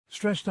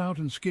Stressed out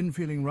and skin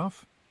feeling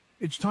rough?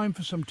 It's time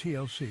for some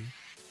TLC.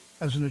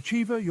 As an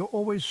achiever, you're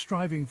always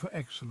striving for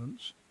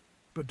excellence,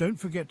 but don't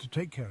forget to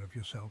take care of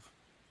yourself.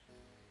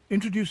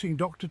 Introducing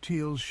Dr.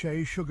 Teal's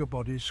Shea Sugar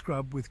Body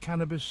Scrub with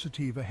Cannabis,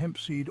 Sativa, Hemp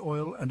Seed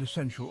Oil and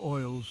Essential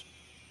Oils,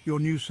 your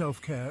new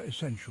self-care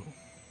essential.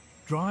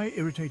 Dry,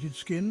 irritated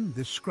skin,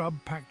 this scrub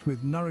packed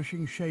with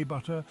nourishing shea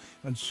butter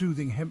and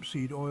soothing hemp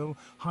seed oil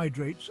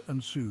hydrates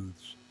and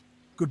soothes.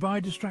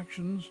 Goodbye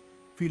distractions.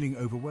 Feeling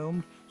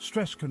overwhelmed?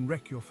 Stress can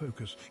wreck your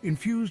focus.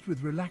 Infused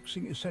with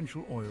relaxing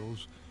essential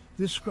oils,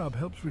 this scrub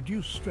helps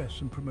reduce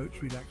stress and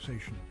promotes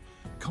relaxation.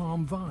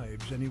 Calm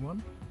vibes,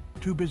 anyone?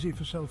 Too busy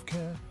for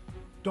self-care?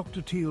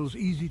 Dr. Teal's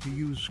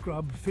easy-to-use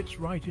scrub fits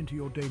right into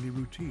your daily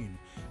routine.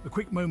 A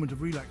quick moment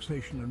of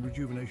relaxation and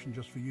rejuvenation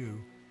just for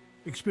you.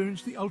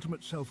 Experience the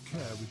ultimate self-care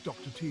with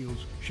Dr.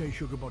 Teal's Shea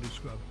Sugar Body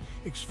Scrub.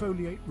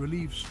 Exfoliate,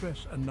 relieve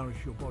stress and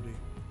nourish your body,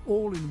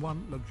 all in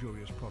one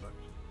luxurious product.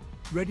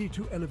 Ready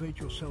to elevate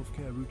your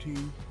self-care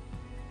routine?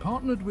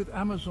 Partnered with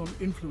Amazon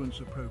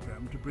Influencer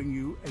Program to bring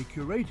you a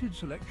curated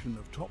selection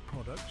of top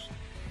products.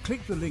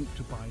 Click the link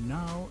to buy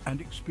now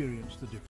and experience the difference.